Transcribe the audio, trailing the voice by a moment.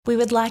We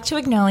would like to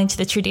acknowledge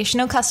the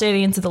traditional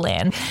custodians of the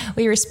land.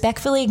 We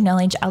respectfully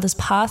acknowledge elders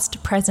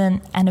past,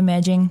 present and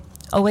emerging.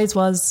 Always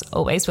was,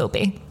 always will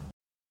be.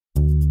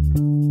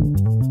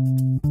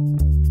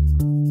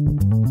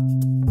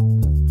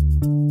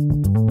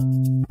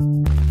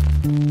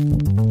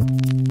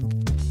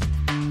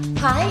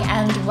 Hi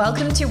and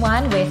welcome to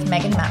Wine with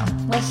Meg and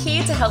Mel. We're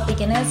here to help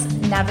beginners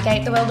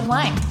navigate the world of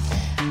wine.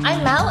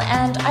 I'm Mel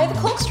and I have a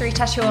corkscrew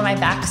tattoo on my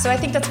back, so I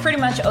think that's pretty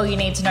much all you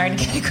need to know to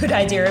get a good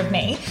idea of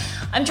me.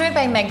 I'm joined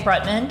by Meg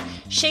Brotman.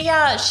 She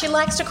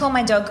likes to call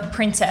my dog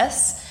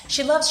Princess.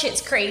 She loves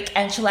Schitt's Creek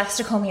and she likes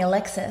to call me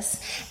Alexis.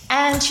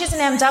 And she's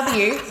an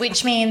MW,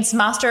 which means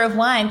Master of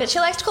Wine, but she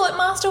likes to call it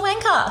Master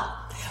Wanker.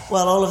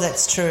 Well, all of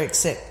that's true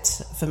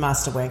except for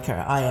Master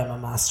Wanker. I am a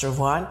Master of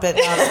Wine, but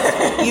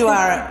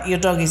your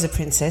dog is a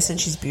princess and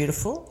she's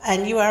beautiful,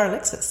 and you are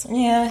Alexis.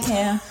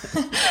 Yeah.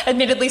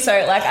 Admittedly so.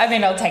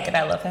 I'll take it.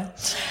 I love her.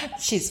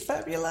 She's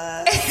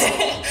fabulous.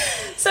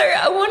 So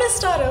I want to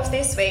start off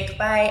this week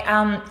by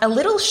a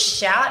little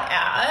shout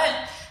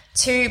out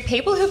to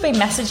people who've been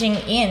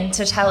messaging in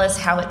to tell us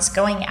how it's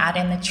going out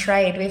in the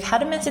trade. We've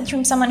had a message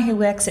from someone who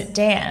works at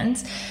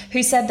Dan's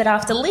who said that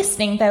after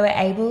listening, they were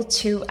able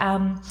to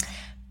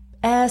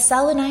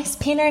sell a nice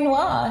Pinot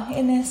Noir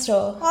in their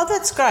store. Oh,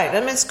 that's great. I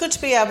mean, it's good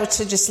to be able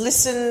to just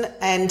listen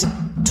and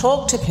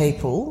talk to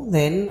people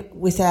then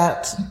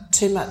without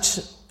too much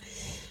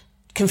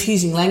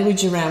confusing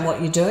language around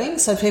what you're doing,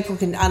 so people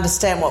can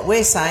understand what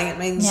we're saying. It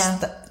means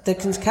that the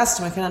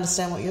customer can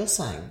understand what you're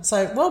saying.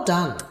 So well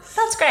done.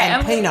 That's great.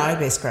 And Pinot,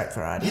 best grape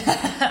variety.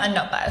 I'm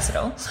not biased at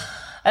all.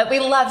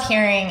 We love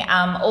hearing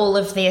all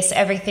of this,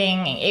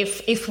 everything.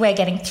 If we're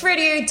getting through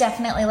to you,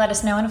 definitely let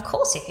us know. And, of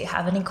course, if you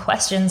have any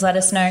questions, let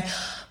us know.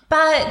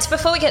 But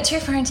before we get too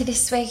far into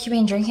this week, you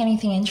been drinking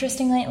anything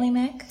interesting lately,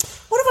 Meg?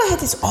 What have I had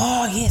this?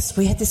 Oh, yes,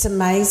 we had this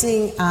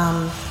amazing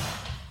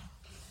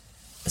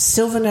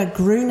Sylvaner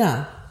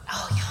Gruner.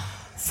 Oh, yeah.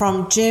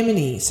 From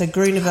Germany. So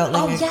Gruner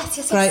Veltliner,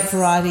 yes. grape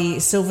variety.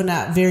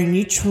 Sylvaner, very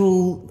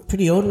neutral,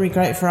 pretty ordinary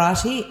grape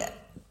variety.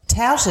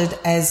 Touted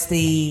as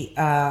the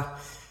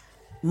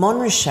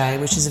Montrachet,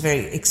 which is a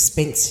very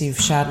expensive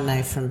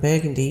Chardonnay from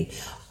Burgundy,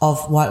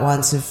 of white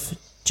wines of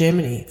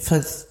Germany for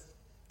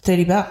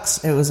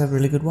 $30. It was a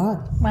really good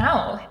wine.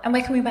 Well, and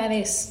where can we buy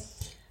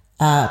this?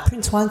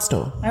 Prince Wine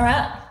Store. All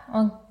right.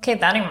 I'll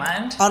keep that in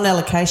mind. On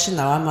allocation,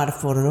 though, I might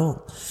afford it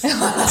all.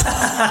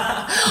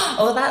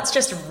 Oh, that's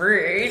just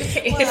rude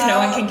if no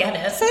one can get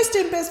it. First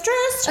in, best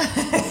dressed.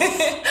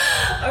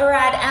 All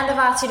right, and I've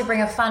asked you to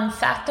bring a fun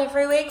fact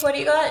every week. What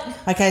do you got?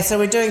 Okay, so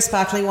we're doing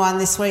sparkling wine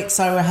this week,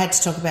 so I had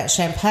to talk about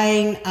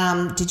champagne.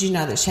 Did you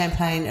know that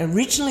champagne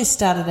originally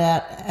started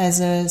out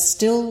as a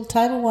still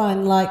table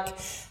wine like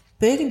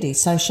Burgundy,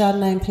 so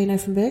Chardonnay and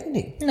Pinot from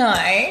Burgundy? No.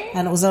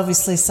 And it was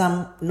obviously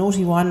some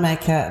naughty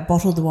winemaker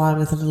bottled the wine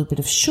with a little bit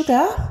of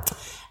sugar,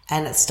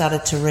 and it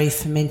started to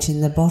re-ferment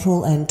in the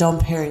bottle, and Dom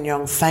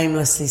Perignon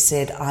famously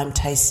said, "I'm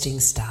tasting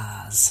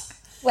stars."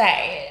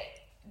 Wait,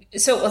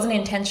 so it wasn't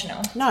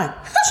intentional? No.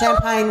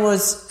 Champagne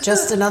was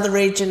just another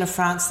region of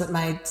France that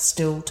made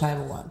still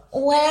table wine.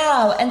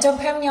 Wow. And Dom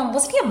Perignon,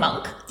 wasn't he a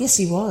monk? Yes,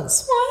 he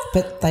was. What?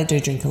 But they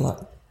do drink a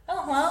lot.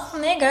 Oh, well,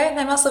 there you go.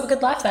 They must live a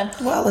good life then.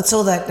 Well, it's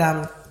all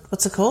that,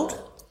 what's it called?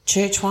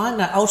 Church wine?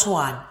 No, altar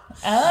wine.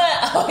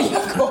 Oh,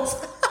 yeah, of course.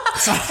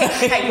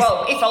 Hey,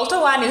 well, if altar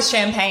wine is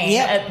champagne,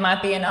 it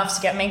might be enough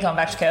to get me going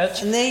back to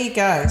church. And there you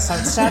go. So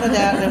it started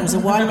out, and it was a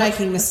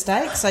winemaking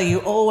mistake, so you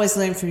always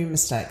learn from your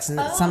mistakes,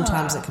 and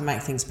sometimes it can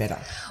make things better.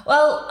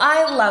 Well,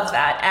 I love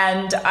that,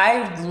 and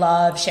I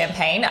love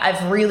champagne.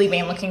 I've really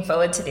been looking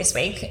forward to this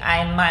week.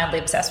 I'm mildly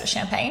obsessed with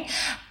champagne.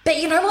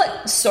 But you know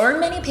what? So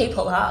many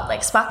people are.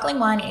 Like, sparkling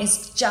wine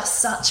is just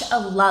such a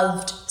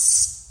loved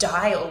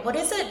style. What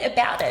is it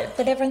about it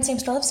that everyone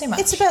seems to love so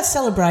much? It's about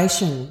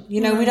celebration. You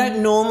know, we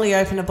don't normally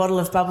open a bottle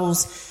of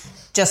bubbles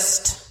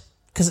just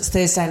because it's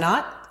Thursday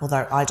night,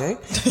 although I do,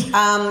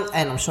 and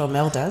I'm sure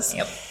Mel does.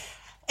 Yep.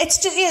 It's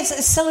just,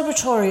 it's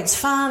celebratory, it's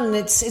fun,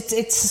 it's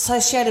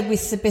associated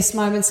with the best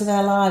moments of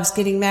our lives,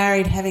 getting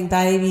married, having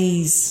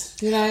babies,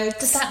 you know.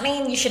 Does that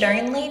mean you should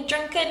only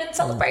drink it in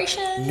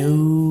celebration?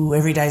 No,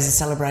 every day's a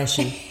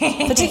celebration.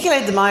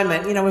 Particularly at the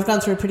moment, you know, we've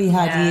gone through a pretty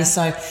hard year,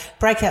 so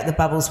break out the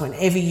bubbles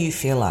whenever you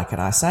feel like it,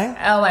 I say.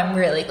 Oh, I'm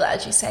really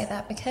glad you say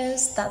that,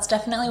 because that's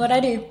definitely what I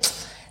do.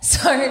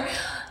 So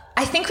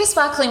I think with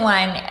sparkling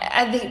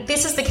wine,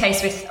 this is the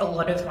case with a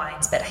lot of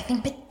wines, but I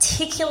think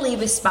particularly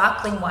with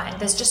sparkling wine,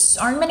 there's just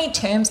so many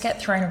terms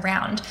get thrown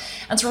around.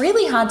 And it's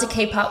really hard to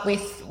keep up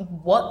with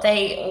what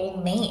they all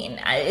mean.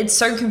 It's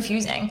so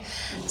confusing.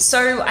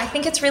 So I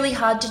think it's really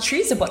hard to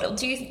choose a bottle.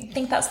 Do you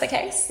think that's the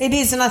case? It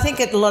is, and I think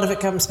a lot of it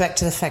comes back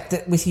to the fact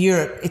that with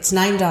Europe, it's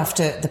named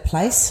after the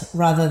place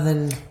rather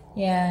than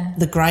Yeah.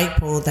 the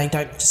grape, or they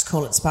don't just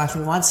call it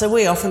sparkling wine. So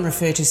we often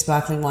refer to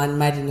sparkling wine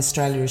made in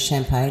Australia as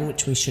champagne,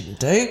 which we shouldn't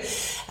do.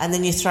 And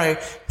then you throw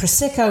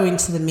Prosecco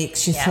into the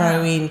mix. You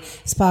throw in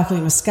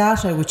sparkling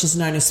Moscato, which is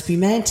known as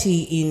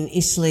Spumante in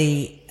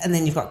Italy. And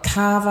then you've got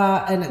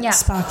Cava and it's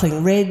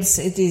sparkling reds.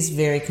 It is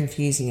very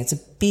confusing. It's a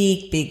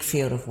big, big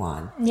field of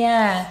wine.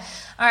 Yeah.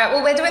 All right,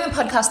 well, we're doing the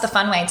podcast the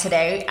fun way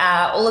today.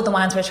 All of the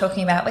wines we're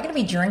talking about, we're going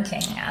to be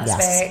drinking as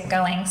we're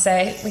going.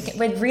 So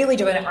we're really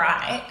doing it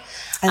right.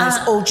 And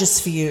it's all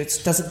just for you. It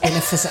doesn't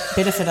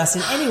benefit us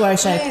in any way,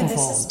 shape, or form.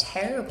 This is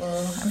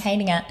terrible. I'm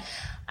hating it.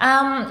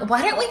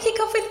 Why don't we kick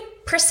off with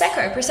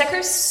Prosecco?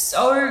 Prosecco's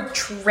so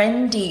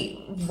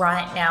trendy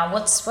right now.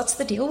 What's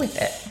the deal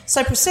with it?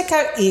 So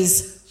Prosecco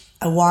is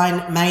a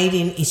wine made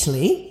in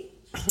Italy,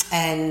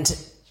 and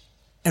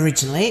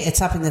originally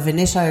it's up in the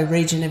Veneto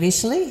region of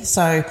Italy.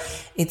 So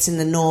it's in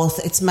the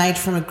north. It's made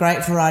from a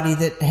grape variety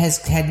that has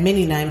had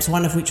many names,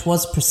 one of which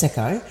was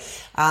Prosecco.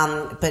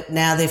 But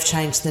now they've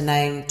changed the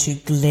name to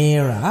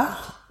Glera,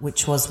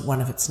 which was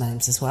one of its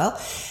names as well.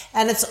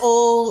 And it's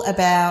all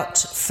about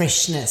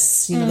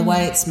freshness. You know, the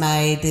way it's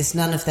made, there's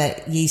none of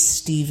that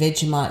yeasty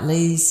Vegemite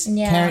Lees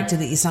character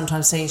that you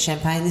sometimes see in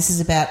champagne. This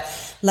is about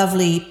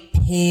lovely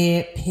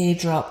pear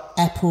drop,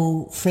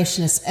 apple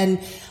freshness. And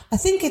I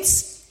think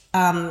it's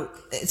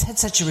had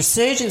such a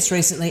resurgence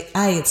recently.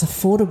 It's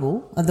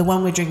affordable. The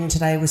one we're drinking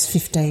today was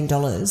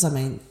 $15. I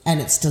mean, and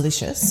it's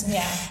delicious.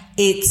 Yeah.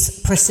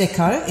 It's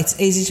Prosecco. It's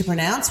easy to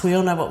pronounce. We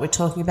all know what we're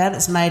talking about.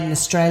 It's made in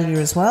Australia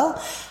as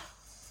well.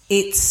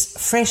 It's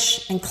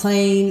fresh and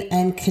clean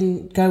and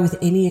can go with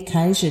any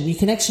occasion. You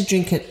can actually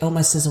drink it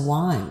almost as a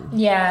wine.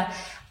 Yeah.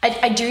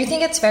 I do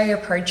think it's very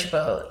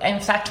approachable.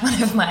 In fact,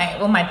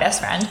 my best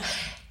friend,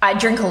 I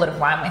drink a lot of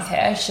wine with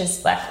her.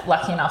 She's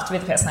lucky enough to be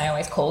the person I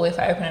always call if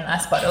I open a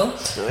nice bottle.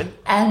 Good.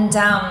 And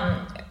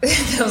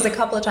there was a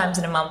couple of times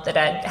in a month that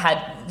I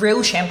had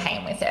real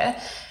champagne with her.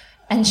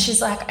 And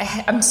she's like,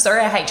 I'm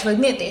sorry, I hate to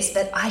admit this,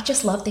 but I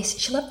just love this.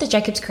 She loved the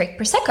Jacobs Creek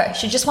Prosecco.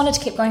 She just wanted to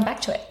keep going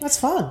back to it. That's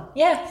fun.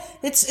 Yeah.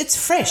 It's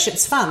fresh.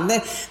 It's fun.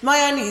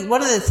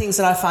 One of the things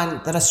that I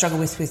find that I struggle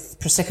with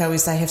Prosecco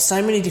is they have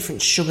so many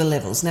different sugar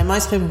levels. Now,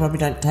 most people probably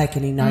don't take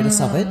any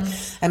notice of it.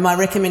 And my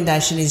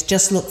recommendation is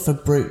just look for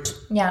brut.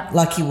 Yeah.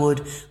 Like you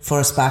would for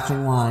a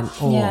sparkling wine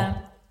or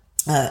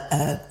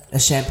a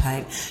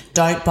champagne.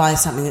 Don't buy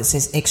something that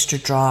says extra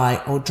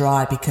dry or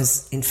dry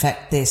because, in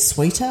fact, they're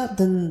sweeter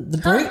than the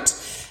brut.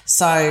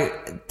 So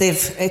the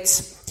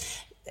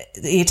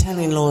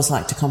Italian laws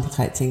like to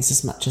complicate things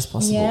as much as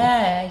possible.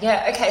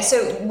 Yeah. Okay,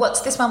 so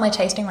what's this one we're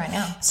tasting right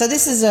now? So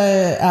this is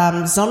a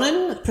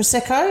Zonin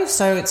Prosecco.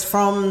 So it's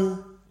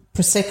from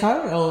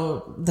Prosecco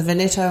or the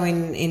Veneto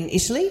in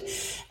Italy.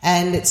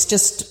 And it's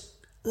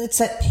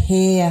that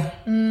pear.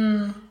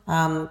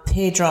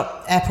 Pear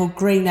drop, apple,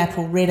 green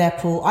apple, red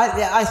apple.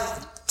 I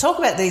talk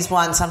about these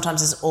wines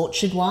sometimes as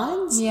orchard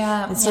wines.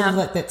 Yeah. It's sort of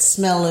like that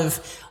smell of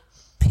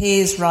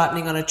pears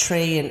ripening on a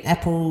tree and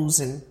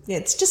apples and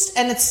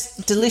it's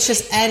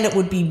delicious and it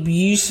would be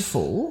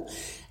beautiful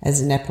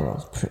as an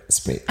Aperol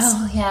spritz.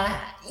 Oh,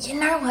 yeah. You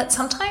know what?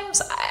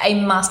 Sometimes I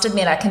must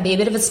admit I can be a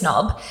bit of a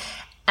snob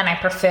and I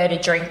prefer to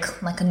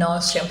drink like a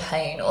nice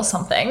champagne or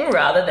something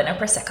rather than a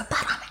Prosecco, but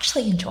I'm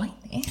actually enjoying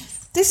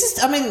this.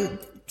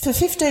 For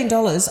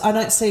 $15, I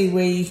don't see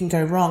where you can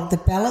go wrong. The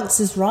balance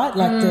is right,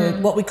 like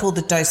what we call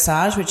the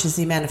dosage, which is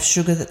the amount of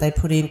sugar that they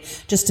put in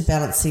just to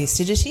balance the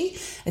acidity.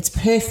 It's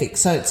perfect.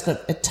 So it's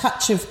got a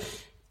touch of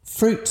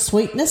fruit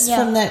sweetness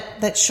from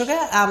that sugar.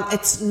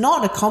 It's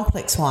not a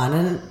complex wine,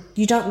 and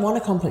you don't want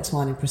a complex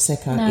wine in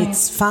Prosecco. No.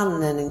 It's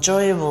fun and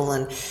enjoyable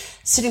and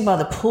sitting by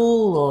the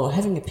pool or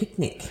having a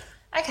picnic.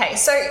 Okay,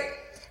 so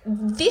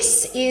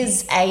this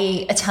is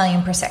a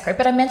Italian Prosecco,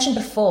 but I mentioned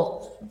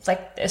before,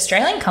 like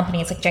Australian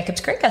companies like Jacobs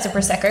Creek has a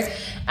Prosecco,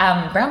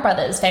 Brown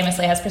Brothers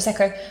famously has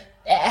Prosecco.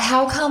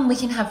 How come we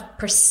can have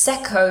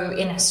Prosecco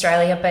in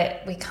Australia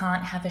but we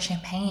can't have a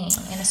champagne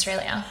in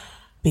Australia?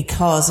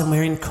 Because, and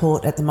we're in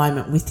court at the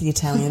moment with the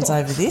Italians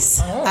over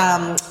this,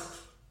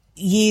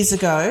 years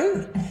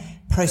ago,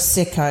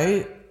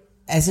 Prosecco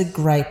as a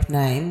grape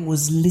name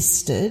was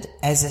listed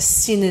as a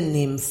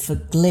synonym for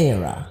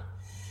Glera.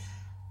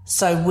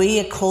 So we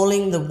are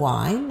calling the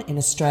wine in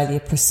Australia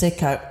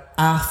Prosecco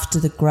after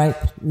the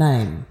grape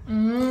name.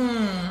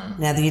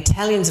 Now, the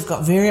Italians have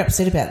got very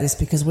upset about this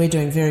because we're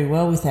doing very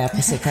well with our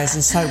Proseccos,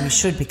 and so we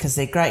should because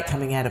they're great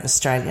coming out of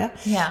Australia.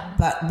 Yeah.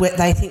 But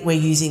they think we're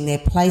using their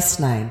place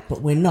name,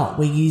 but we're not.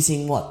 We're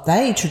using what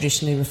they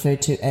traditionally refer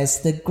to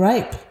as the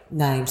grape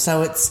name.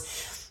 So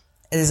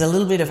there's a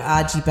little bit of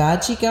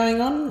argy-bargy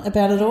going on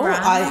about it all.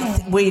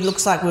 Right.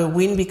 Looks like we'll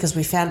win because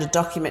we found a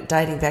document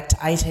dating back to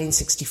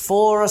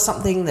 1864 or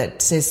something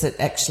that says that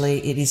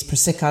actually it is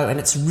Prosecco and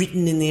it's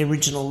written in the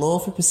original law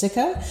for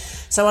Prosecco.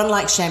 So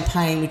unlike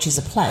champagne, which is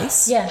a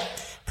place,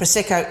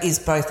 Prosecco is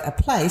both a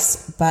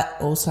place but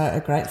also a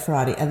grape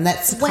variety. And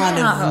that's the kind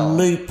of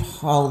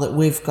loophole that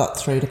we've got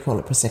through to call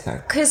it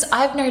Prosecco. Because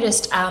I've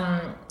noticed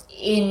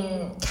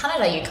in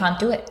Canada you can't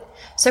do it.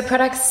 So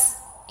products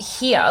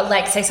here,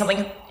 like say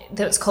something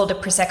that was called a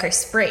Prosecco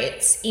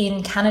Spritz.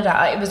 In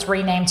Canada, it was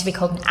renamed to be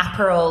called an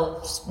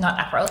Aperol,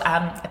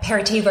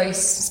 Aperitivo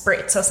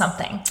Spritz or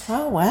something.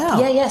 Oh, wow.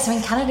 Yeah. So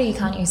in Canada, you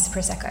can't use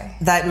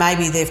Prosecco.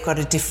 Maybe they've got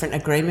a different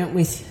agreement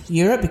with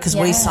Europe, because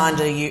we signed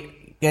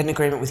an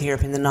agreement with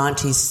Europe in the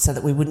 90s so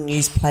that we wouldn't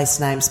use place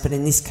names, but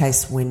in this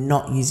case we're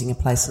not using a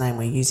place name,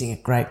 we're using a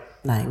grape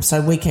name.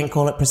 So we can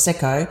call it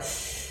Prosecco,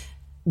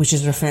 which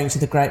is referring to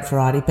the grape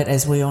variety, but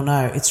as we all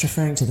know, it's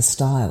referring to the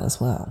style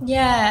as well.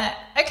 Yeah.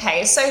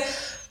 Okay, so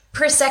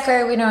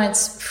Prosecco, we know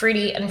it's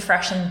fruity and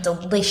fresh and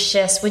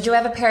delicious. Would you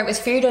ever pair it with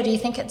food, or do you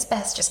think it's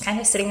best just kind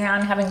of sitting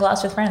around having a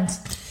glass with friends?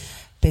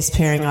 Best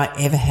pairing I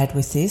ever had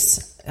with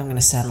this, I'm going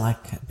to sound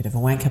like a bit of a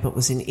wanker, but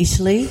was in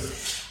Italy.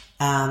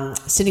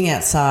 Sitting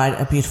outside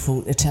a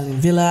beautiful Italian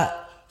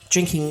villa,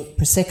 drinking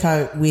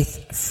Prosecco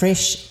with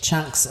fresh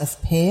chunks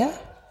of pear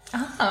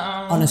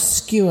on a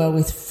skewer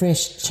with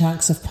fresh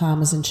chunks of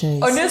Parmesan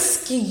cheese. On a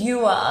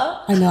skewer?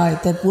 I know.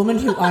 The woman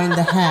who owned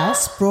the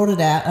house brought it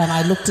out, and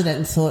I looked at it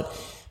and thought,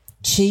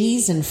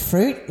 cheese and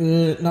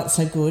fruit, not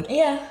so good.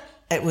 Yeah.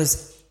 It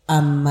was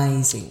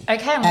amazing.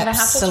 Okay, I'm going to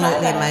have to try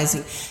that. Absolutely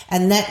amazing.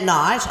 And that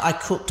night I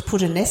cooked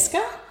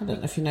puttanesca. I don't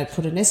know if you know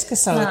puttanesca.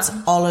 So it's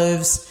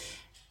olives,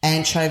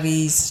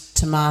 anchovies,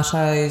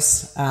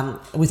 tomatoes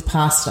with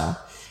pasta,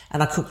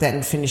 and I cooked that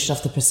and finished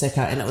off the Prosecco,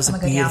 and it was a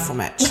beautiful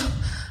match.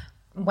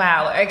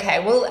 Wow,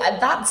 okay. Well,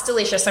 that's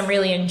delicious. I'm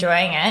really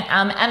enjoying it.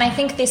 And I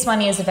think this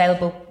one is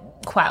available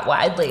quite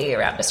widely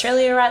around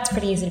Australia, right? It's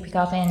pretty easy to pick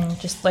up in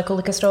just local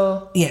liquor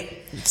store. Yeah,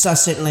 so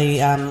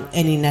certainly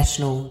any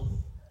national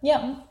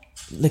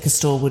liquor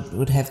store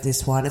would have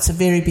this wine. It's a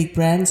very big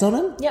brand on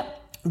it.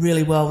 Yep.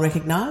 Really well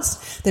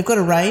recognised. They've got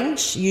a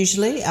range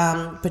usually,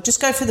 but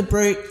just go for the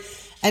Brut.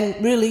 And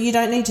really, you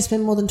don't need to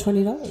spend more than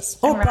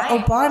 $20. Or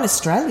buy an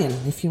Australian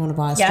if you want to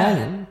buy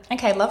Australian. Yeah.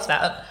 Okay, love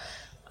that.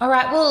 All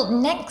right, well,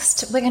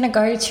 next we're going to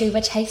go to,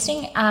 we're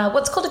tasting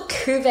what's called a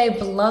Cuvée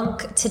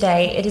Blanc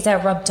today. It is our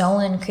Rob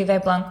Dolan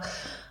Cuvée Blanc.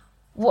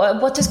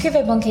 What does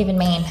Cuvée Blanc even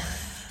mean?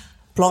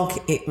 Blanc,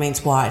 it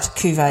means white.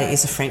 Cuvée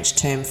is a French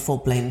term for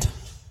blend.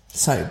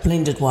 So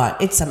blended white.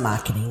 It's a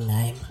marketing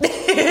name.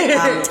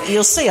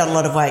 You'll see a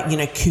lot of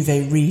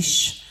Cuvée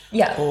Riche.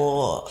 Yeah.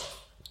 Or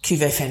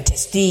Cuvée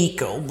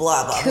Fantastique or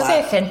blah, blah, blah.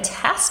 Cuvée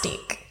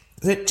Fantastique.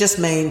 It just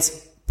means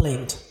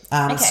blend.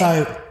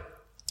 So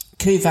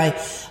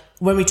Cuvée,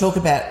 when we talk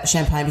about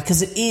champagne,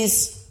 because it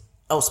is,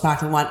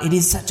 sparkling wine, it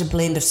is such a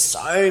blend of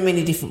so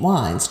many different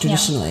wines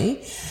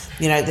traditionally.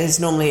 Yeah. There's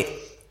normally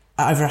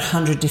over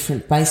 100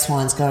 different base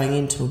wines going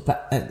into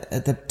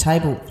the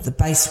table, the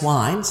base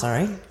wine,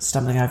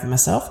 stumbling over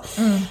myself.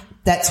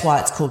 That's why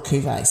it's called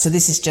Cuvée. So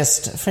this is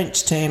just a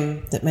French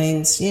term that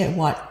means,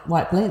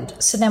 white blend.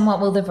 So then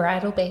what will the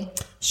varietal be?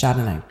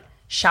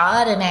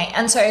 Chardonnay.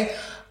 And so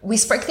we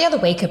spoke the other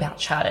week about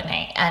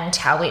Chardonnay and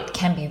how it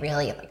can be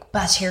really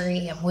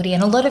buttery and woody.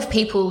 And a lot of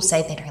people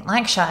say they don't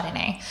like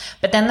Chardonnay,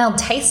 but then they'll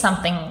taste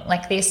something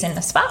like this in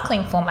the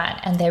sparkling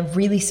format and they're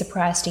really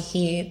surprised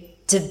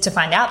to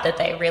find out that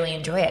they really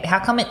enjoy it. How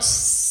come it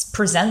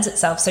presents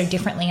itself so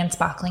differently in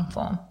sparkling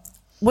form?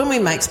 When we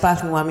make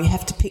sparkling wine, we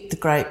have to pick the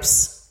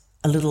grapes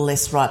a little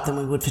less ripe than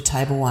we would for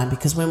table wine,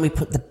 because when we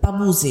put the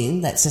bubbles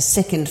in, that's a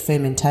second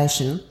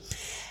fermentation,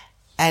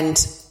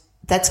 and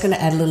that's going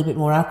to add a little bit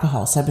more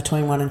alcohol, so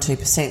between 1% and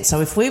 2%.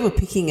 So if we were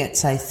picking at,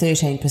 say,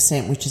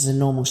 13%, which is a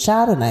normal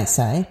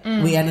Chardonnay,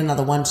 we add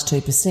another 1%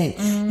 to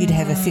 2%, you'd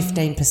have a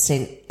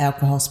 15%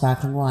 alcohol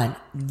sparkling wine.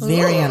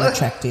 Very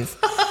unattractive.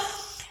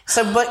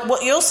 But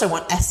what you also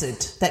want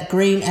acid, that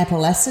green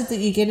apple acid that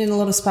you get in a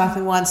lot of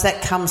sparkling wines,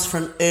 that comes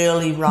from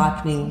early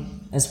ripening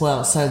as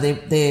well. So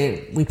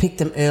we pick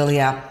them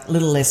earlier, a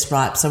little less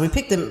ripe. So we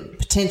pick them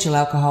potential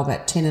alcohol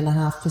about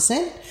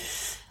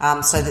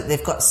 10.5%, so that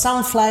they've got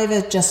some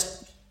flavour, just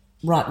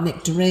ripe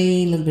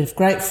nectarine, a little bit of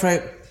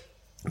grapefruit,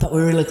 but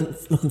we're really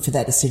looking for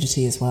that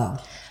acidity as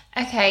well.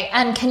 Okay,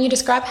 and can you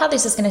describe how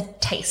this is going to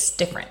taste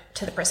different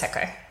to the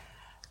Prosecco?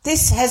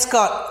 This has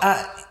got...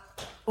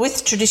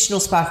 with traditional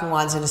sparkling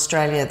wines in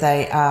Australia,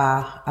 they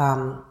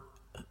are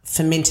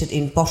fermented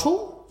in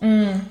bottle,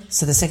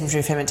 so the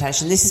secondary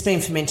fermentation. This has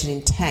been fermented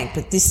in tank,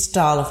 but this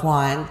style of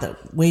wine that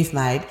we've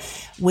made,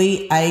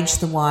 we age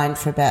the wine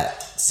for about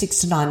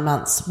 6 to 9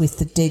 months with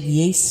the dead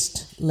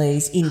yeast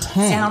leaves in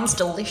tank. Sounds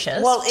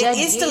delicious. Well, it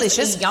is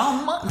delicious.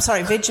 Yum. I'm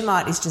sorry,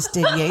 Vegemite is just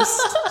dead yeast.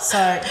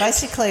 So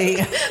basically...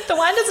 The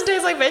wine doesn't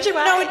taste like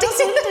Vegemite. No, it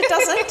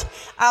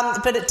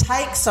doesn't. But it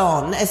takes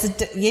on, as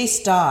the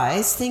yeast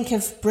dies, think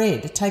of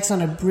bread. It takes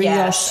on a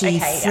brioche,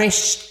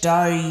 fresh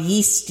dough,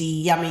 yeasty,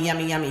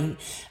 yummy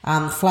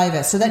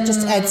flavour. So that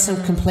just adds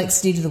some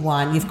complexity to the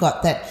wine. You've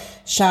got that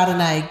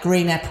Chardonnay,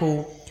 green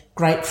apple,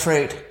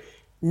 grapefruit,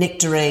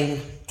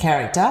 nectarine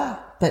character,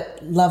 but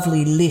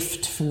lovely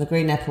lift from the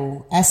green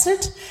apple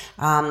acid,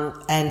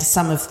 and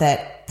some of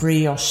that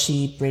brioche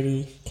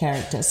bready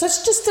character. So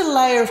it's just a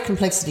layer of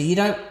complexity. You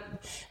don't,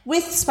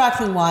 with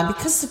sparkling wine,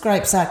 because the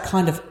grapes are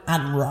kind of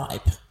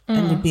unripe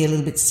and would be a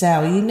little bit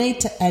sour, you need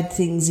to add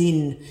things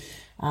in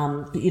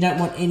but you don't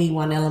want any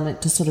one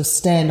element to sort of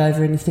stand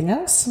over anything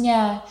else.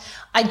 Yeah.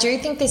 I do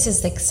think this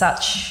is like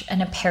such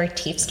an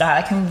aperitif style.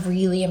 I can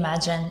really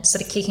imagine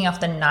sort of kicking off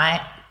the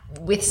night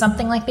with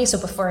something like this or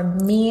before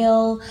a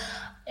meal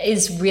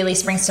is really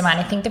springs to mind.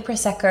 I think the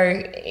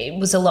Prosecco, it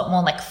was a lot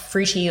more like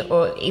fruity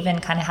or even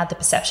kind of had the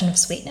perception of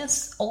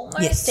sweetness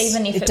almost. Yes,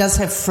 even if it does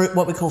have fruit,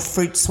 what we call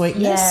fruit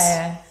sweetness.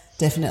 Yeah.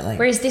 Definitely.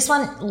 Whereas this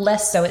one,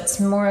 less so. It's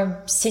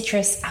more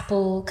citrus,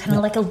 apple, kind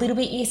of like a little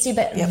bit yeasty,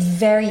 but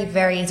very,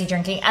 very easy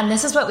drinking. And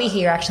this is what we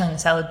hear actually in the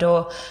Cellar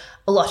Door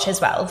a lot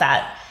as well,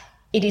 that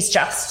it is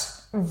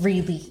just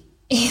really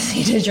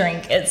easy to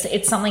drink.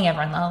 It's something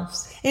everyone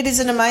loves. It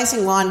is an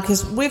amazing wine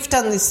because we've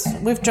drunk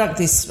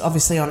this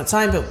obviously on its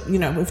own, but,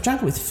 we've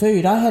drunk it with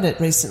food. I had it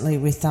recently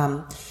with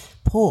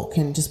pork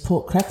and just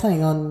pork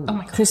crackling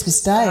on Christmas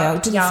Day. I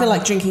didn't feel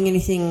like drinking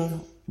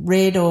anything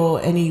red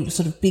or any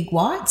sort of big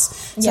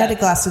whites. So I had a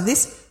glass of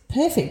this.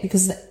 Perfect,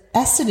 because the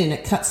acid in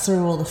it cuts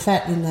through all the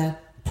fat in the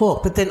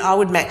pork. But then I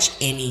would match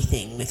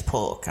anything with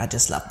pork. I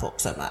just love pork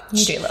so much.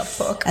 You do love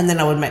pork. And then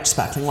I would match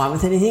sparkling wine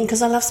with anything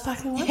because I love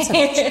sparkling wine so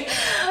much.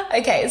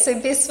 Okay, so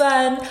this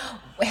one,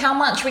 how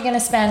much are we going to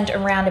spend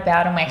around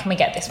about and where can we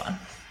get this one?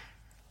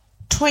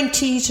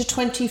 $20 to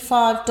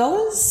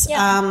 $25.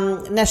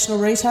 Yep. National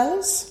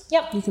retailers.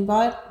 Yep. You can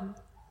buy it.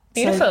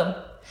 Beautiful.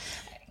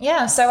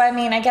 Yeah, so I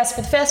mean, I guess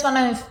for the first one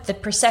of the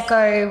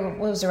Prosecco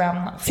was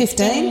around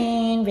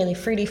 15, really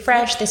fruity,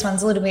 fresh. This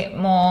one's a little bit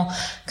more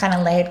kind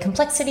of layered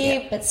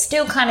complexity, but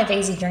still kind of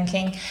easy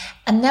drinking.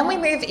 And then we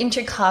move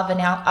into Cava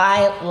now.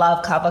 I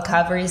love Cava.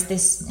 Cava is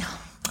this,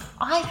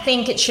 I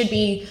think it should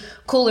be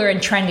cooler and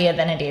trendier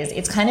than it is.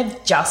 It's kind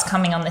of just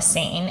coming on the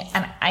scene,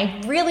 and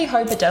I really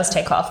hope it does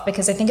take off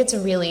because I think it's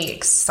a really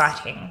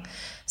exciting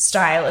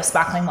style of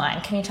sparkling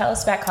wine. Can you tell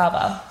us about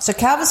Cava? So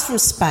Cava's from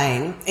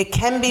Spain. It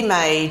can be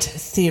made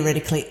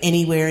theoretically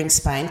anywhere in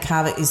Spain.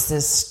 Cava is the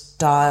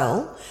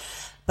style,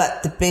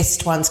 but the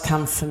best ones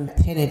come from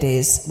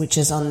Penedès, which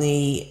is on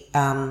the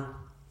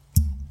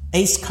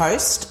east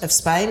coast of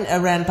Spain,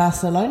 around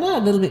Barcelona,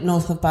 a little bit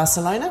north of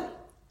Barcelona.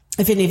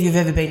 If any of you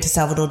have ever been to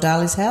Salvador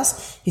Dali's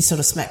house, he's sort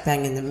of smack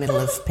bang in the middle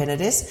of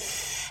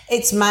Penedès.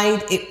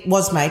 It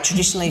was made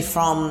traditionally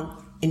from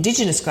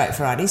indigenous grape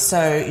varieties, so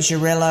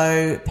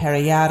Xarel-lo,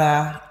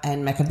 Parellada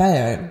and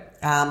Macabeo.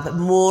 But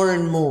more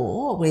and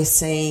more we're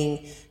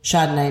seeing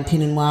Chardonnay and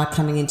Pinot Noir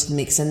coming into the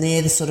mix, and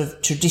they're the sort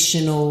of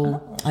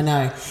traditional,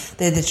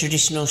 they're the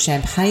traditional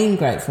champagne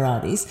grape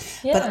varieties.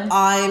 Yeah. But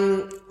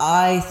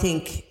I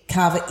think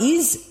Cava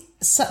is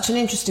such an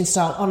interesting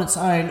style on its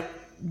own.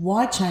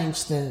 Why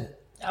change the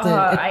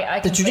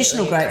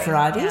traditional grape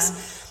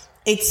varieties?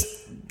 Yeah.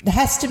 It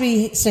has to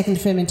be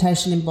second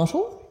fermentation in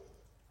bottle.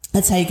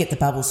 That's how you get the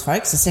bubbles,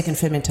 folks. The second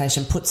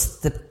fermentation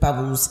puts the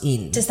bubbles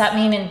in. Does that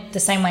mean in the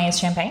same way as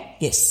champagne?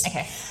 Yes.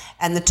 Okay.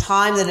 And the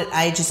time that it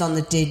ages on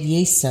the dead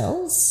yeast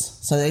cells,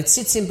 so it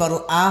sits in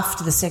bottle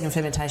after the second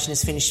fermentation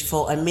is finished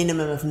for a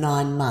minimum of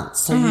 9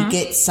 months. So you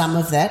get some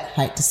of that,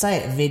 hate to say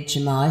it,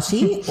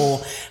 Vegemite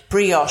or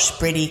brioche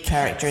bready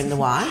character in the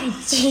wine.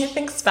 Do you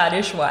think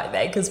Spanish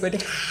winemakers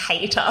would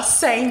hate us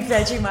saying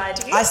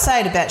Vegemite? I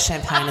say it about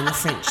champagne and the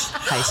French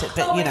hate it,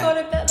 but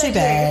God, too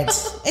bad.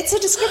 It's a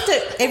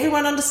descriptor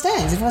everyone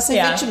understands. If I say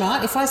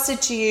Vegemite, if I said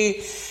to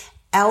you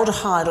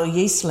aldehyde or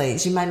yeast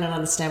leaves, you may not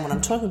understand what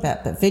I'm talking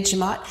about, but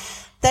Vegemite,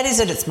 that is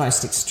at its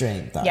most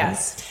extreme though.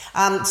 Yes.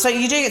 So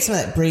you do get some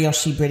of that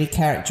brioche bready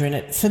character in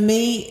it. For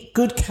me,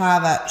 good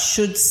Cava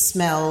should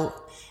smell,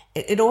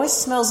 it always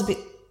smells a bit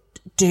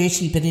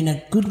dirty, but in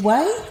a good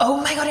way.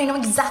 Oh my God, I know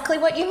exactly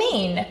what you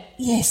mean.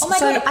 Yes. Oh my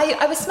God,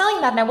 I was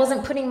smelling that and I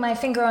wasn't putting my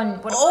finger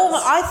on what it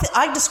was.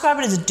 I describe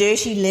it as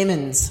dirty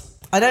lemons.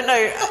 I don't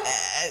know,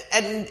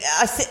 and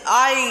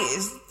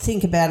I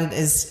think about it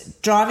as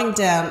driving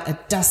down a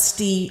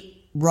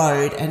dusty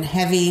road and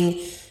having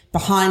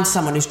behind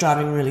someone who's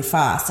driving really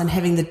fast and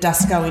having the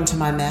dust go into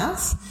my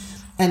mouth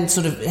and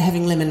sort of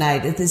having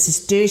lemonade. There's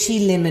this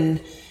dirty lemon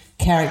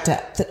character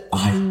that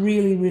I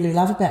really, really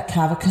love about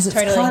Cava because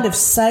it's kind of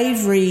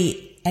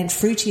savoury and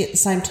fruity at the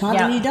same time,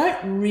 and you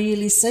don't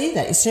really see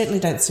that. You certainly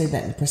don't see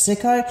that in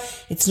Prosecco.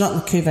 It's not in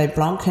the Cuvée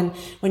Blanc, and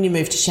when you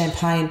move to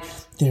Champagne,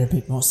 they're a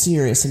bit more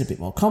serious and a bit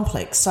more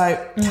complex. So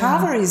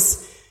Cava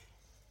is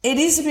a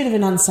bit of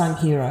an unsung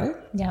hero.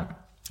 Yeah.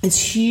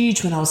 It's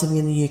huge when I was living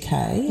in the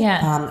UK.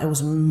 Yeah. It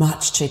was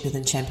much cheaper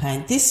than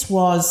Champagne. This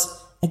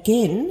was,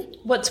 again...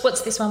 What's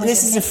this one?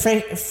 This is a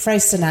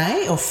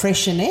Freixenet or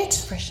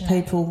Freixenet,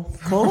 people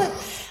call it.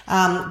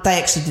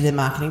 They actually do their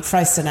marketing.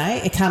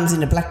 Freixenet. It comes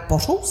in a black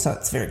bottle, so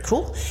it's very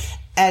cool.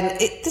 And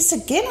this,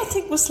 again, I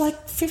think was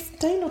like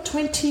 $15 or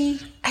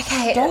 $20.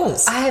 Okay.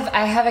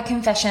 I have a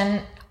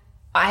confession.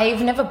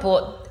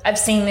 I've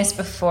seen this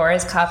before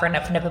as Cava and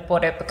I've never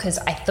bought it because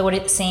I thought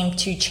it seemed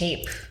too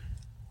cheap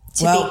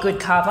to be good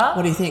Cava.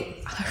 What do you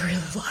think? I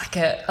really like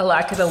it. I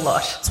like it a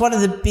lot. It's one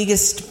of the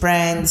biggest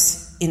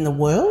brands in the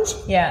world.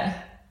 Yeah.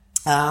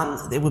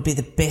 It would be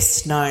the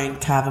best known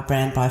Cava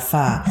brand by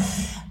far.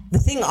 The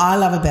thing I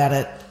love about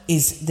it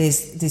is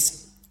there's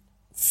this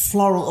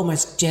floral,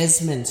 almost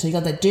jasmine. So you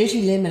got that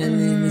dirty lemon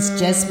and then this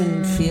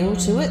jasmine feel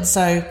to it.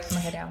 So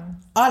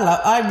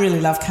I really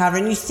love cava.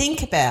 And you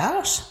think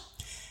about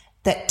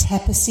that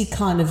tapasy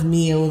kind of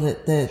meal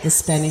that the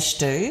Spanish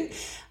do.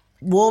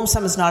 Warm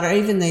summer's night, or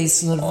even these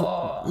sort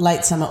of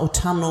late summer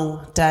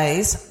autumnal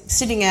days,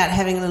 sitting out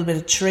having a little bit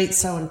of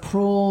chorizo and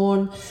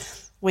prawn.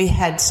 We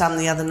had some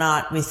the other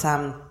night with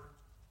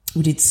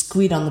we did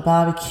squid on the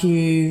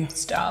barbecue.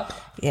 Stop.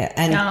 Yeah,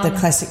 and the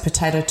classic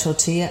potato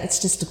tortilla. It's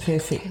just a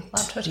perfect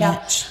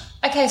match.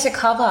 Okay, so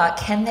cava,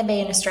 can there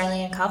be an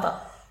Australian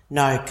cava?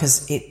 No,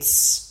 because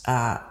it's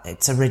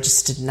a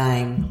registered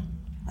name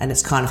and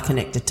it's kind of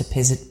connected to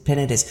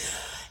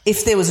Penedès.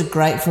 If there was a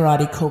grape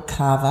variety called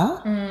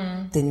cava,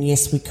 then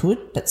yes, we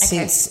could. But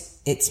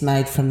since it's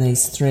made from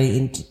these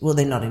three,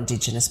 they're not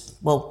indigenous.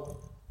 Well,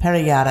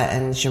 Parellada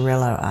and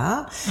Xarel·lo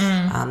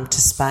are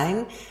to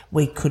Spain.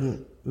 We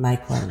couldn't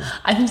make one.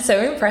 I'm so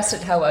impressed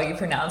at how well you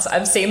pronounce.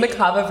 I've seen the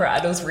cava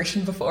varietals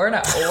written before and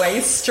I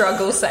always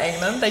struggle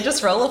saying them. They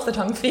just roll off the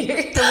tongue for you.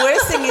 The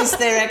worst thing is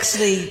they're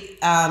actually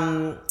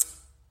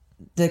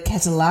the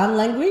Catalan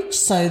language,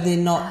 so they're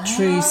not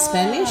true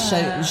Spanish. So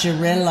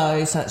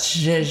Xarel·lo, so it's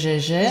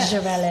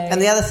Xarel·lo. And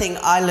the other thing,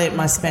 I learnt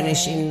my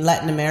Spanish in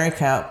Latin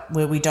America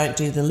where we don't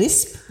do the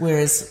lisp,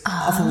 whereas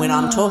often when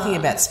I'm talking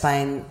about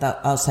Spain,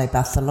 I'll say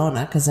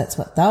Barcelona because that's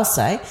what they'll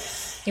say.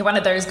 You're one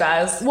of those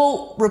guys.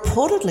 Well,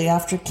 reportedly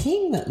after a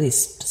king that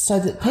lisped, so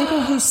that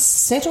people who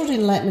settled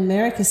in Latin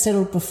America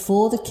settled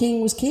before the king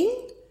was king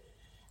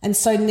and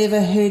so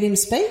never heard him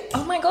speak.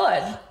 Oh, my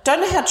God. Don't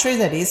know how true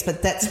that is,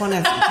 but that's one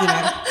of,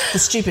 the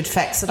stupid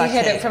facts that I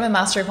heard it from a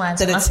master of wine,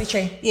 so it must be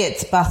true. Yeah,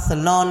 it's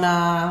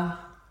Barcelona.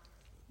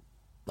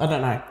 I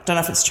don't know. Don't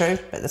know if it's true,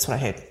 but that's what I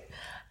heard.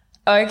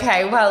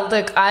 Okay, well,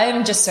 look,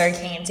 I'm just so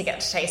keen to get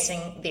to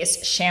tasting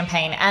this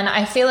champagne, and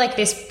I feel like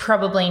this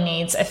probably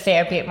needs a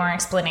fair bit more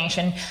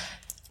explanation.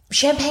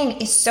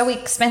 Champagne is so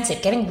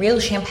expensive. Getting real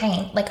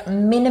champagne, like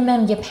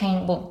minimum you're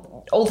paying,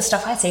 well, all the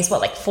stuff I see is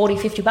like $40,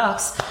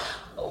 $50.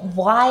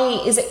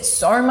 Why is it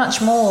so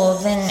much more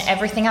than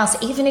everything else,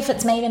 even if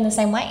it's made in the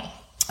same way?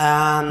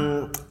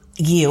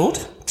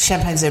 Yield.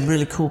 Champagne's a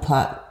really cool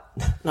part.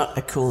 Not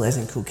a cool as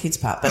in cool kids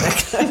part, but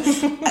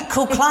a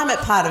cool climate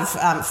part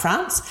of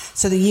France.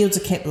 So the yields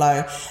are kept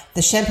low.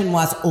 The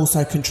Champenois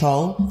also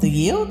control the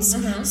yields,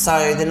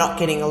 so they're not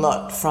getting a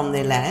lot from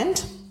their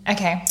land.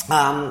 Okay.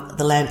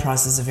 The land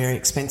prices are very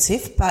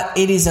expensive, but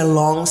it is a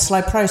long,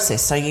 slow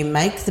process. So you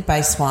make the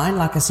base wine.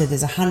 Like I said,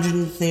 there's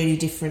 130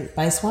 different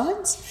base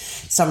wines,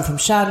 some from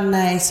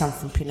Chardonnay, some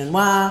from Pinot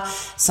Noir,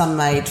 some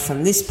made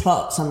from this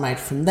plot, some made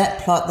from that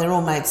plot. They're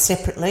all made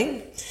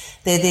separately.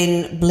 They're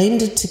then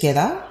blended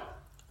together,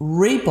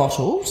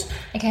 rebottled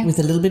with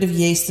a little bit of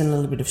yeast and a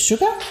little bit of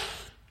sugar,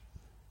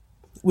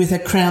 with a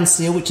crown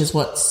seal, which is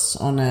what's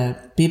on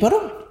a beer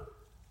bottle,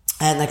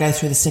 and they go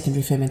through the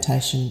secondary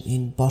fermentation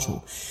in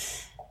bottle.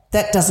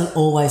 That doesn't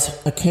always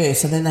occur,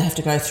 so then they have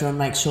to go through and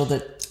make sure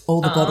that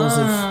all the bottles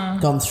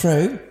have gone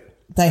through.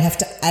 They have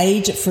to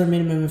age it for a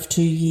minimum of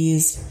 2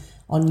 years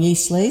on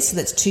yeast lees, so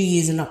that's 2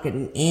 years of not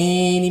getting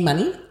any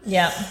money.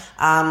 Yeah.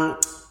 And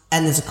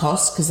there's a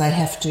cost because they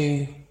have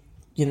to,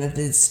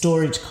 there's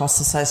storage costs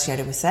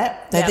associated with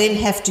that. They then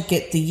have to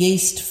get the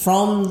yeast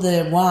from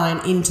the wine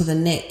into the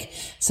neck.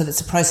 So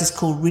that's a process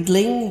called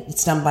riddling.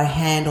 It's done by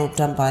hand or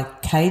done by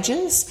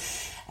cages.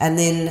 And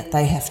then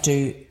they have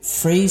to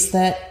freeze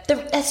that.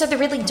 So the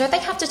riddling, don't they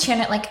have to turn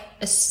it like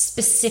a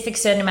specific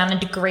certain amount of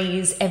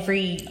degrees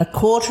every... A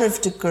quarter of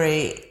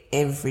degree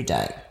every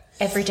day.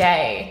 Every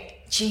day.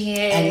 Jeez.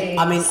 And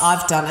I mean,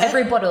 I've done it.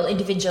 Every bottle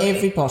individually.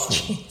 Every bottle.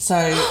 So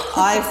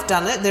I've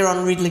done it. They're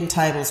on riddling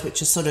tables,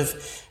 which are sort of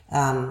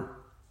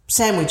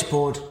sandwich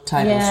board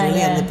tables,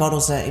 really, and the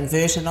bottles are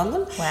inverted on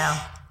them.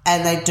 Wow.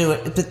 And they do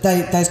it, but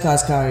those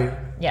guys go...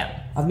 Yeah.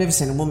 I've never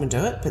seen a woman do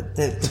it, but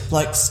the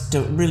blokes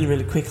do it really,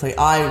 really quickly.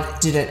 I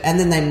did it, and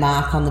then they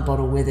mark on the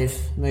bottle where they've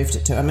moved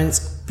it to. I mean, it's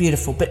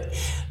beautiful, but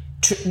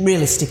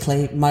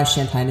realistically, most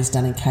champagne is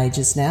done in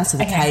cages now, so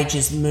the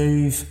cages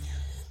move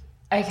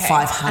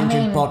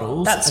 500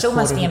 bottles. That still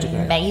must be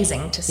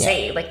amazing to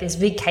see. Like, there's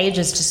big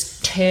cages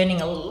just turning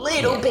a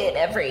little bit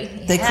every...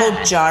 They're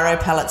called gyro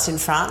pallets in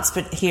France,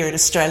 but here in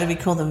Australia we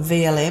call them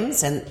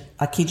VLMs, and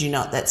I kid you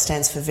not, that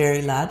stands for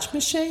very large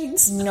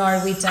machines.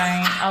 No, we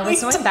don't. Oh, we're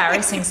so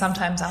embarrassing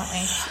sometimes, aren't we?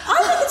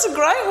 I think it's a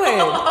great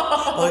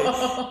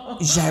word.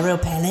 Gyro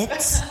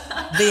pallets,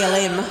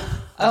 VLM.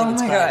 Oh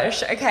my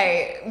gosh.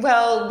 Okay.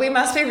 Well, we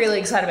must be really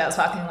excited about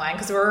sparkling wine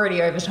because we're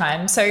already over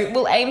time. So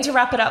we'll aim to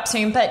wrap it up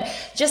soon, but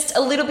just a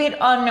little bit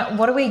on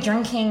what are we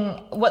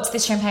drinking? What's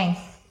this champagne?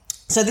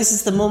 So this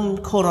is the Mumm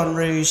Cordon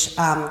Rouge,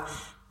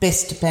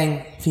 best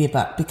bang for your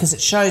buck, because it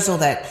shows all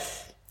that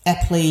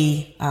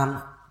aptly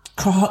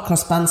hot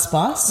cross bun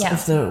spice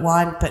of the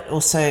wine, but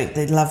also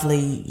the lovely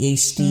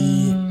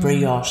yeasty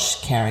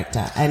brioche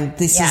character. And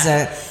this is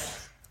a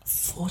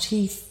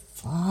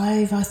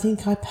 45, I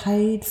think I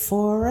paid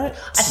for it.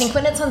 I think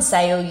when it's on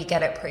sale, you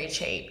get it pretty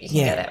cheap. You can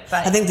get it.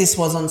 But I think this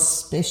was on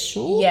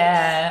special.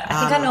 Yeah. I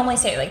think I normally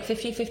say like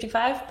 50,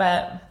 55,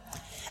 but...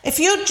 If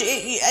you're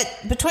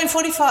between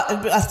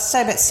 $45, I'd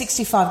say about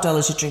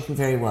 $65, you're drinking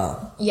very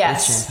well.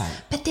 Yes. With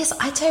champagne. But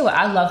I tell you what,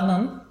 I love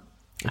them.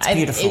 It's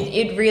beautiful.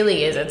 It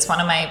really is. It's one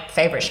of my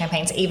favourite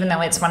champagnes, even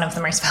though it's one of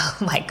the most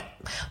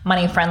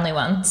money-friendly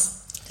ones.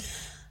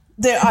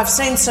 I've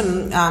seen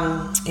some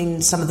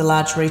in some of the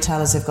large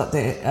retailers. They've got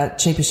their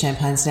cheaper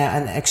champagnes now,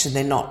 and actually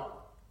they're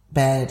not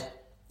bad.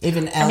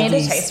 Even Aldi's. I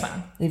need to taste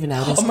one. Even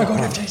Aldi's. Oh my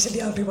God, I've tasted the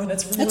Aldi one.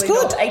 It's really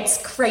good. It's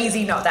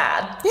crazy not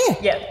bad.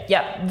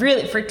 Yeah.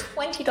 Really, for a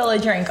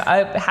 $20 drink,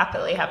 I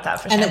happily have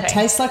that for champagne. And it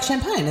tastes like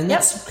champagne, and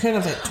that's kind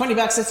of it. $20,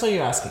 that's all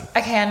you're asking.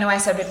 Okay, I know I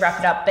said we'd wrap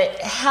it up, but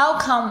how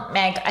come,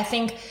 Meg,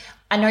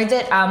 I know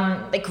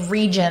that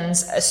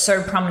regions are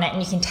so prominent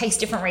and you can taste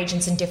different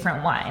regions in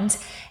different wines.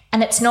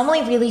 And it's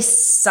normally really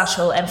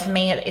subtle. And for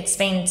me, it's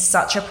been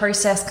such a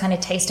process kind of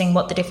tasting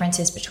what the difference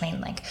is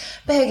between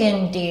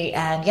Burgundy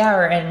and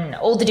Yarra and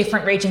all the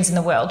different regions in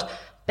the world.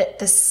 But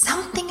there's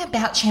something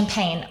about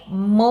champagne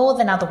more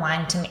than other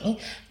wine to me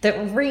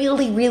that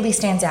really, really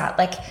stands out.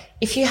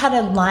 If you had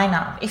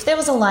if there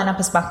was a lineup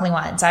of sparkling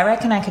wines, I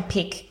reckon I could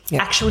pick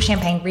actual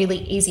champagne really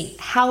easy.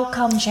 How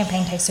come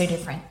champagne tastes so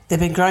different? They've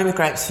been growing the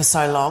grapes for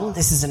so long.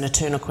 This is an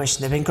eternal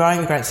question. They've been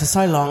growing the grapes for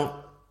so long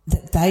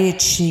that they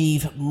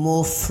achieve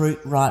more fruit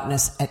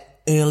ripeness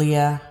at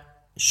earlier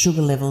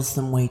sugar levels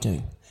than we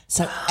do.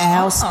 So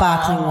our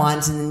sparkling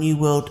wines in the New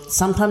World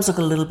sometimes look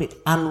a little bit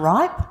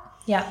unripe.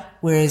 Yeah.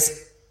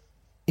 Whereas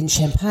in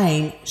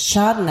Champagne,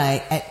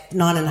 Chardonnay at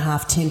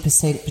 9.5%,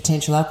 10%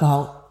 potential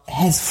alcohol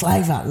has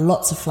flavour,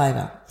 lots of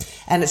flavour.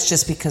 And it's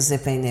just because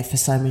they've been there for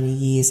so many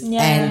years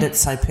and it's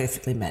so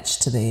perfectly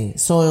matched to their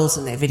soils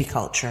and their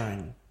viticulture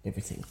and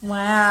everything.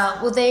 Wow.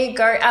 Well, there you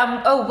go.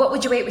 What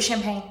would you eat with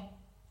champagne?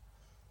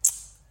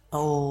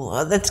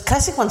 Oh, the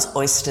classic one's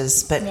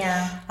oysters, but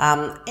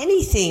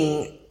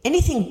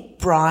anything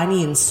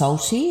briny and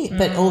salty,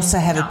 but also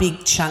have a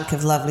big chunk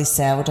of lovely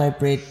sourdough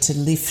bread to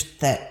lift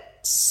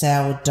that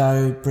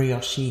sourdough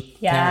brioche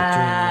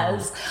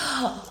character.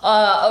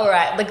 All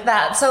right,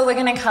 that's all we're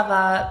going to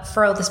cover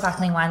for all the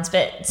sparkling wines,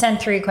 but send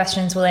through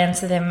questions. We'll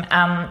answer them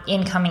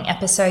in coming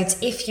episodes.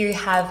 If you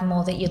have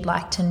more that you'd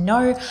like to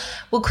know,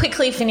 we'll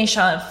quickly finish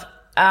off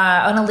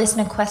on a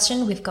listener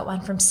question. We've got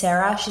one from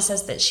Sarah. She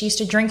says that she used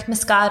to drink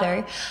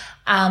Moscato.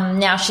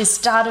 Now she's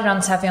started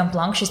on Sauvignon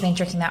Blanc. She's been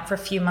drinking that for a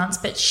few months,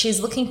 but she's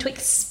looking to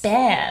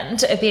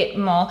expand a bit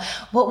more.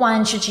 What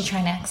wine should she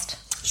try next?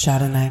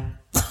 Chardonnay.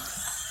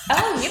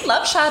 Oh, you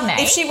love Chardonnay.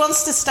 If she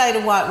wants to stay to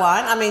white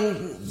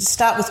wine,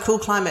 start with Cool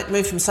Climate,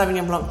 move from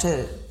Sauvignon Blanc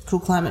to Cool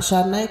Climate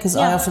Chardonnay, because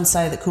I often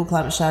say that Cool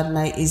Climate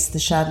Chardonnay is the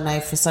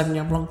Chardonnay for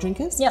Sauvignon Blanc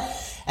drinkers. Yep.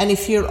 And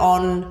if you're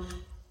on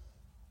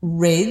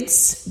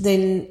reds,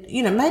 then,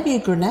 maybe a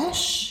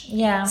Grenache.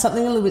 Yeah.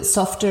 Something a little bit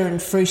softer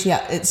and fruity.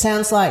 It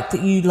sounds like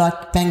that you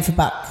like bang for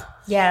buck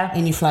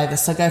in your flavour,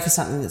 so go for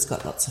something that's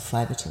got lots of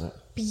flavour to it.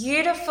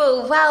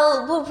 Beautiful.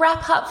 Well, we'll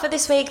wrap up for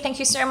this week. Thank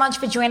you so much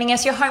for joining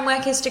us. Your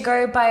homework is to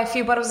go buy a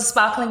few bottles of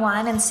sparkling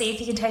wine and see if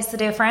you can taste the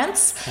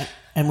difference.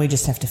 And we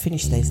just have to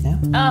finish these now.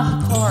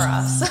 Oh, poor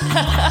us.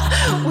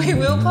 We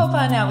will pop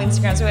on our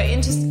Instagram. So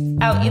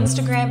our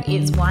Instagram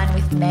is Wine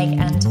with Meg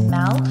and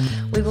Mel.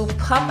 We will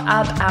pop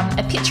up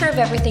a picture of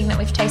everything that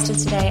we've tasted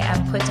today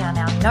and put down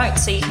our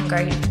notes so you can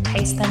go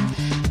taste them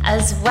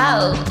as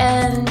well.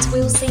 And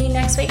we'll see you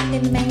next week.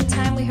 In the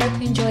meantime, we hope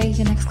you enjoy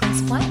your next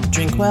glass of wine.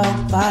 Drink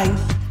well.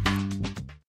 Bye.